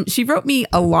 who she wrote me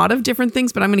a lot of different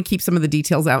things, but I'm going to keep some of the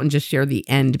details out and just share the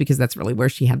end because that's really where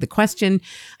she had the question.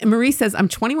 And Marie says, I'm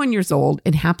 21 years old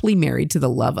and happily married to the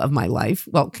love of my life.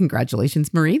 Well,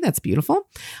 congratulations, Marie. That's beautiful.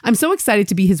 I'm so excited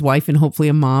to be his wife and hopefully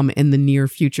a mom in the near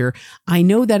future. I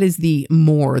know that is the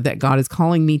more that God is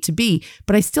calling me to be,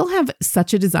 but I still have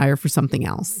such a desire for something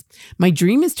else. My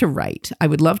dream is to write. I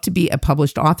would love to be a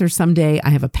published author someday. I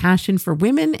have a passion for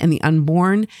women and the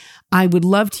unborn. I would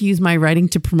love to use my writing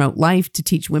to promote life, to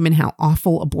teach women how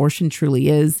awful abortion truly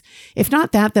is. If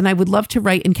not that, then I would love to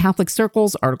write in Catholic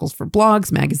circles, articles for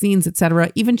blogs, magazines,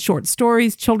 etc., even short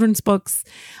stories, children's books.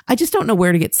 I just don't know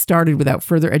where to get started without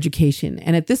further education.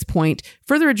 And at this point,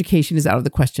 further education is out of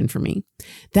the question for me.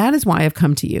 That is why I've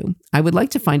come to you. I would like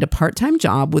to find a part-time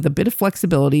job with a bit of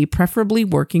flexibility, preferably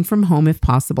working from home if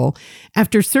possible.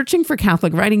 After searching for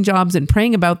Catholic writing jobs and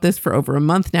praying about this for over a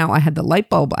month now, I had the light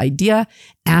bulb idea.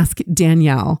 Ask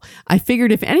Danielle. I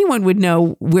figured if anyone would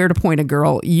know where to point a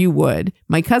girl, you would.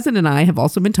 My cousin and I have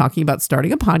also been talking about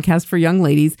starting a podcast for young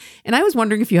ladies, and I was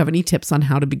wondering if you have any tips on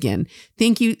how to begin.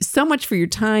 Thank you so much for your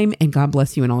time, and God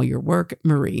bless you in all your work,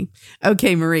 Marie.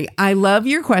 Okay, Marie, I love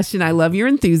your question. I love your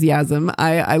enthusiasm.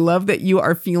 I love that you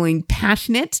are feeling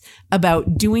passionate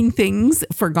about doing things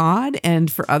for God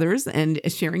and for others and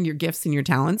sharing your gifts and your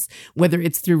talents, whether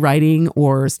it's through writing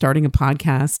or starting a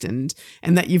podcast, and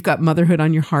that you've got motherhood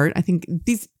on your heart. I think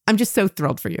I'm just so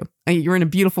thrilled for you. You're in a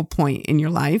beautiful point in your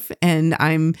life, and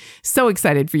I'm so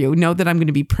excited for you. Know that I'm going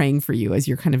to be praying for you as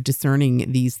you're kind of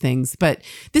discerning these things. But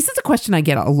this is a question I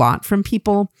get a lot from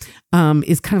people,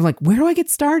 is kind of like, where do I get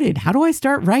started? How do I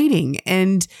start writing?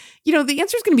 And, the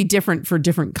answer is going to be different for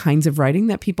different kinds of writing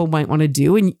that people might want to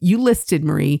do. And you listed,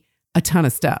 Marie, a ton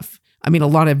of stuff. I mean, a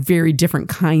lot of very different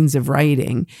kinds of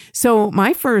writing. So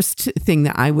my first thing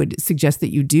that I would suggest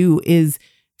that you do is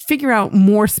figure out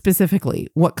more specifically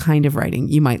what kind of writing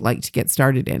you might like to get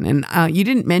started in. And you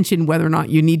didn't mention whether or not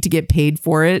you need to get paid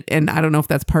for it. And I don't know if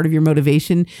that's part of your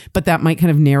motivation, but that might kind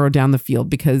of narrow down the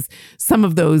field because some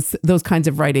of those kinds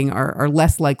of writing are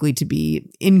less likely to be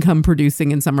income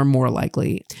producing and some are more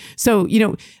likely. So,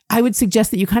 I would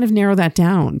suggest that you kind of narrow that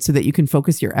down so that you can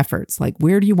focus your efforts. Like,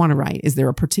 where do you want to write? Is there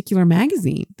a particular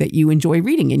magazine that you enjoy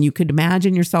reading and you could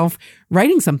imagine yourself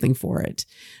writing something for it?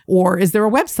 Or is there a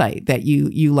website that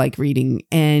you like reading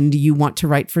and you want to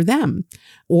write for them?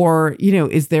 Or,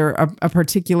 is there a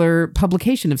particular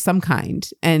publication of some kind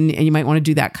and you might want to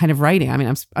do that kind of writing? I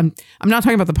mean, I'm not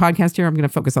talking about the podcast here. I'm going to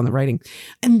focus on the writing.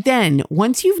 And then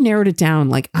once you've narrowed it down,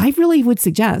 like I really would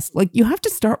suggest, like you have to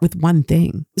start with one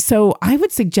thing. So I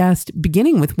would suggest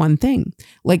beginning with one thing,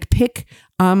 like pick,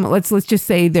 let's just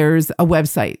say there's a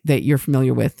website that you're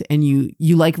familiar with and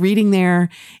you like reading there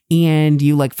and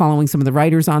you like following some of the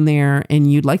writers on there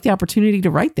and you'd like the opportunity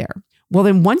to write there. Well,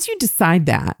 then once you decide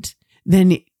that,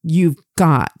 then you've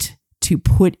got to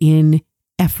put in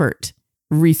effort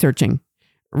researching.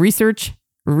 Research.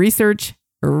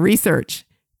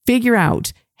 Figure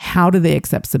out, how do they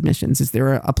accept submissions? Is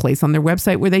there a place on their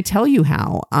website where they tell you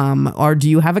how? Or do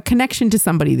you have a connection to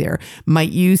somebody there?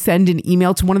 Might you send an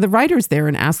email to one of the writers there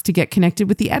and ask to get connected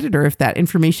with the editor if that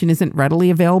information isn't readily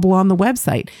available on the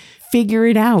website? figure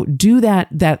it out. Do that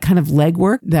kind of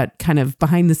legwork, that kind of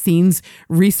behind the scenes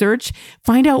research.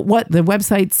 Find out what the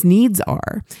website's needs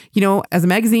are. As a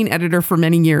magazine editor for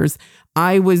many years,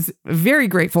 I was very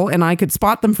grateful, and I could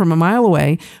spot them from a mile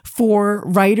away, for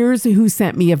writers who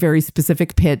sent me a very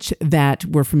specific pitch that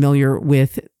were familiar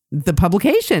with the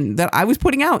publication that I was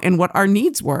putting out and what our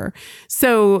needs were.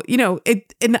 So,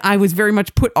 and I was very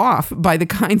much put off by the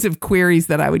kinds of queries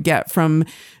that I would get from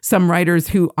some writers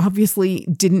who obviously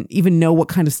didn't even know what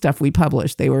kind of stuff we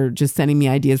published. They were just sending me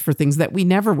ideas for things that we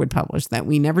never would publish, that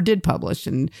we never did publish.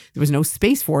 And there was no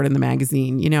space for it in the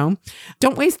magazine,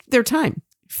 Don't waste their time.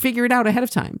 Figure it out ahead of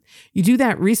time. You do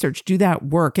that research, do that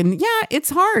work. And yeah,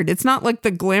 it's hard. It's not like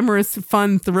the glamorous,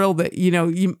 fun thrill that,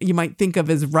 you might think of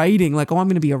as writing, like, oh, I'm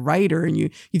going to be a writer. And you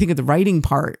think of the writing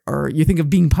part, or you think of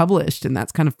being published, and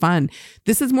that's kind of fun.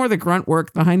 This is more the grunt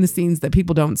work behind the scenes that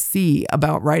people don't see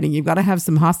about writing. You've got to have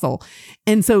some hustle.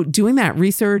 And so doing that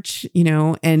research,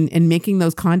 and making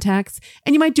those contacts,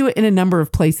 and you might do it in a number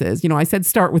of places. I said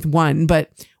start with one, but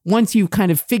once you've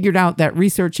kind of figured out that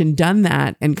research and done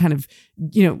that and kind of,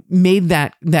 made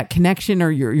that connection, or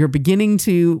you're beginning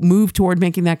to move toward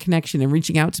making that connection and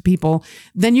reaching out to people,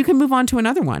 then you can move on to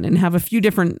another one and have a few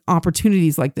different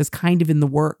opportunities like this kind of in the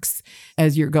works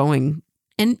as you're going.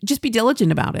 And just be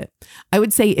diligent about it. I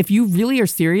would say if you really are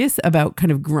serious about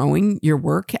kind of growing your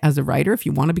work as a writer, if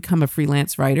you want to become a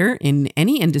freelance writer in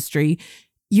any industry,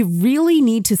 you really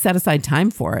need to set aside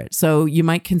time for it. So you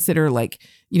might consider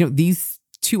these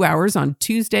 2 hours on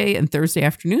Tuesday and Thursday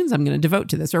afternoons I'm going to devote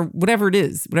to this, or whatever it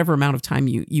is, whatever amount of time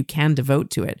you can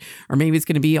devote to it. Or maybe it's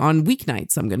going to be on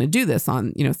weeknights. I'm going to do this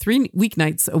on, 3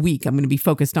 weeknights a week. I'm going to be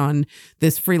focused on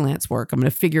this freelance work. I'm going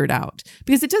to figure it out,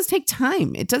 because it does take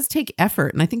time. It does take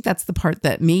effort. And I think that's the part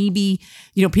that maybe,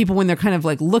 people, when they're kind of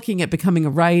like looking at becoming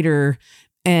a writer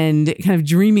and kind of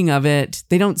dreaming of it,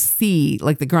 they don't see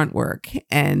like the grunt work.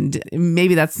 And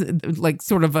maybe that's like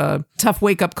sort of a tough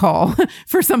wake up call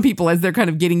for some people as they're kind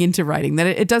of getting into writing, that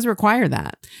it does require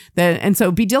that. And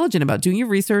so be diligent about doing your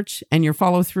research and your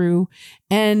follow through,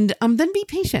 and then be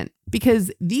patient,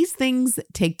 because these things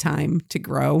take time to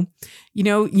grow.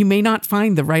 You may not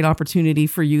find the right opportunity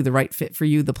for you, the right fit for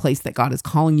you, the place that God is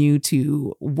calling you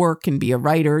to work and be a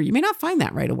writer. You may not find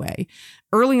that right away.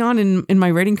 Early on in my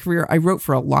writing career, I wrote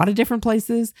for a lot of different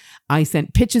places. I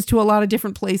sent pitches to a lot of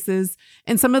different places,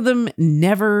 and some of them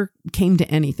never came to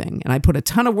anything. And I put a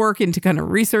ton of work into kind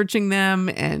of researching them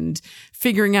and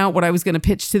figuring out what I was going to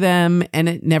pitch to them, and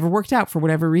it never worked out for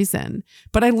whatever reason.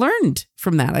 But I learned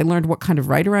from that. I learned what kind of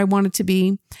writer I wanted to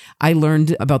be. I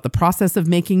learned about the process of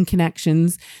making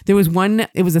connections. There was one,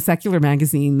 it was a secular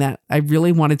magazine that I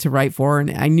really wanted to write for,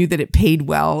 and I knew that it paid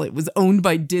well. It was owned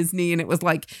by Disney, and it was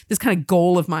like this kind of goal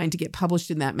of mine to get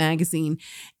published in that magazine.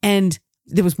 And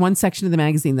there was one section of the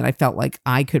magazine that I felt like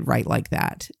I could write like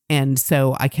that. And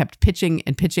so I kept pitching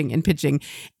and pitching and pitching,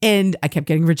 and I kept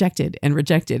getting rejected and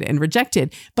rejected and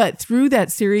rejected. But through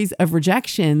that series of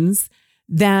rejections,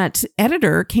 that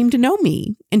editor came to know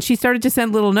me, and she started to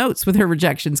send little notes with her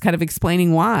rejections, kind of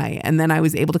explaining why. And then I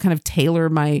was able to kind of tailor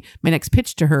my next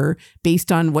pitch to her based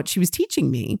on what she was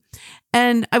teaching me.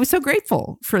 And I was so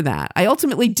grateful for that. I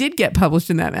ultimately did get published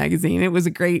in that magazine. It was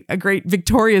a great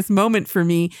victorious moment for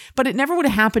me, but it never would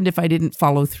have happened if I didn't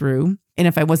follow through. And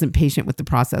if I wasn't patient with the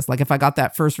process. Like if I got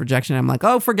that first rejection, I'm like,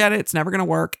 oh, forget it. It's never going to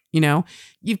work.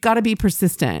 You've got to be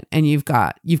persistent, and you've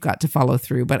got to follow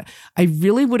through. But I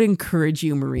really would encourage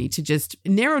you, Marie, to just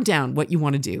narrow down what you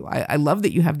want to do. I love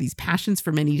that you have these passions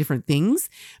for many different things,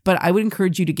 but I would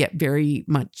encourage you to get very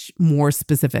much more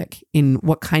specific in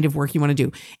what kind of work you want to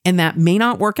do. And that may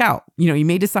not work out. You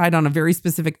may decide on a very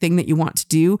specific thing that you want to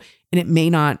do, and it may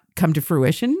not come to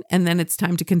fruition. And then it's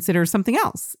time to consider something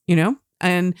else,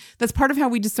 And that's part of how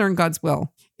we discern God's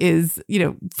will is,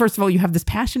 first of all, you have this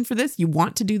passion for this, you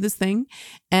want to do this thing,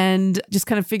 and just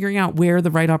kind of figuring out where the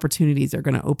right opportunities are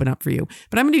going to open up for you.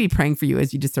 But I'm going to be praying for you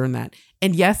as you discern that.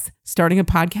 And yes, starting a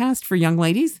podcast for young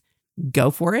ladies,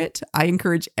 go for it. I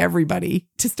encourage everybody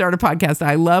to start a podcast.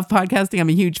 I love podcasting. I'm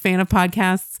a huge fan of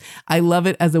podcasts. I love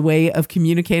it as a way of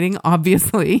communicating.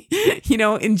 Obviously,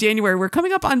 in January, we're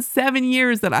coming up on 7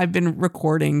 years that I've been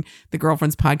recording the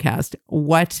Girlfriends podcast.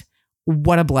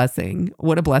 What a blessing.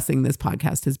 What a blessing this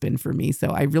podcast has been for me. So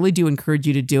I really do encourage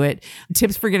you to do it.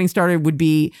 Tips for getting started would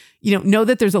be, know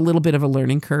that there's a little bit of a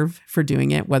learning curve for doing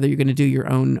it, whether you're going to do your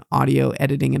own audio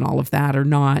editing and all of that or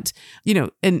not,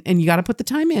 and you got to put the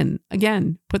time in.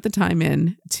 Again, put the time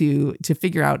in to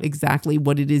figure out exactly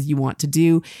what it is you want to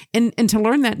do and to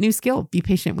learn that new skill. Be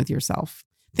patient with yourself.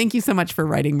 Thank you so much for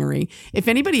writing, Marie. If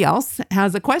anybody else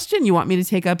has a question you want me to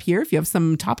take up here, if you have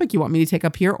some topic you want me to take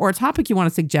up here, or a topic you want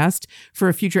to suggest for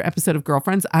a future episode of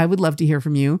Girlfriends, I would love to hear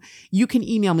from you. You can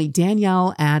email me,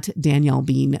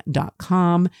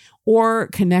 Danielle@daniellebean.com, or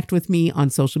connect with me on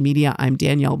social media. I'm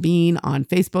Danielle Bean on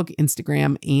Facebook,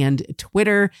 Instagram, and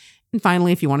Twitter. And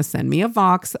finally, if you want to send me a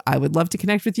Vox, I would love to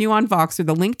connect with you on Voxer.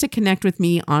 The link to connect with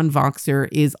me on Voxer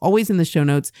is always in the show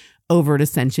notes over at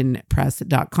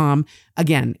ascensionpress.com.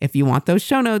 Again, if you want those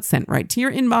show notes sent right to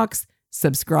your inbox,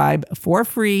 subscribe for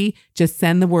free. Just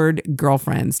send the word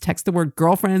girlfriends. Text the word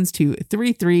girlfriends to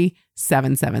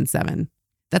 33777.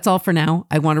 That's all for now.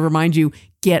 I want to remind you,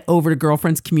 get over to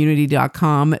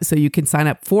girlfriendscommunity.com so you can sign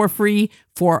up for free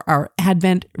for our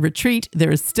Advent retreat.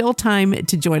 There is still time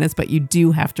to join us, but you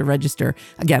do have to register.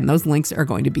 Again, those links are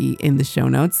going to be in the show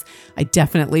notes. I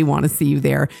definitely want to see you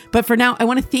there. But for now, I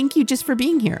want to thank you just for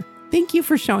being here. Thank you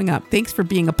for showing up. Thanks for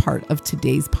being a part of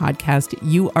today's podcast.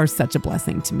 You are such a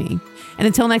blessing to me. And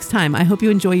until next time, I hope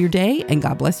you enjoy your day and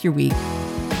God bless your week.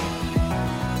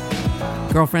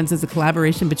 Girlfriends is a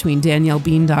collaboration between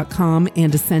DanielleBean.com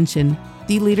and Ascension,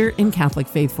 the leader in Catholic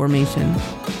faith formation.